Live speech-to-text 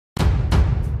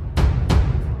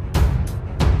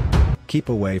Keep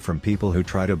away from people who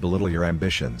try to belittle your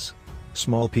ambitions.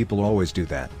 Small people always do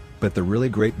that, but the really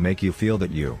great make you feel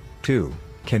that you, too,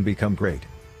 can become great.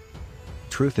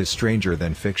 Truth is stranger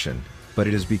than fiction, but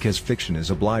it is because fiction is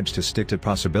obliged to stick to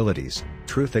possibilities,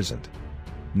 truth isn't.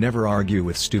 Never argue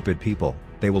with stupid people,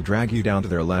 they will drag you down to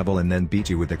their level and then beat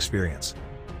you with experience.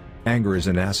 Anger is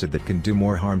an acid that can do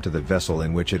more harm to the vessel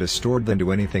in which it is stored than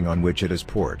to anything on which it is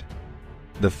poured.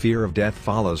 The fear of death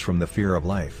follows from the fear of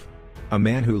life. A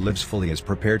man who lives fully is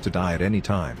prepared to die at any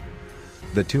time.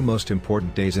 The two most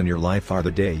important days in your life are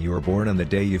the day you are born and the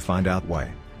day you find out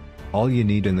why. All you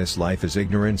need in this life is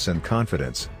ignorance and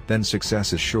confidence, then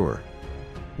success is sure.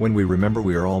 When we remember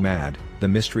we are all mad, the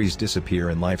mysteries disappear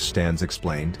and life stands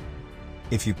explained.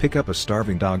 If you pick up a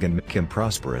starving dog and make him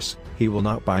prosperous, he will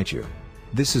not bite you.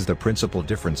 This is the principal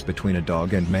difference between a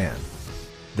dog and man.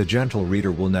 The gentle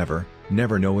reader will never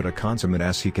know what a consummate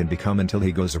ass he can become until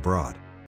he goes abroad.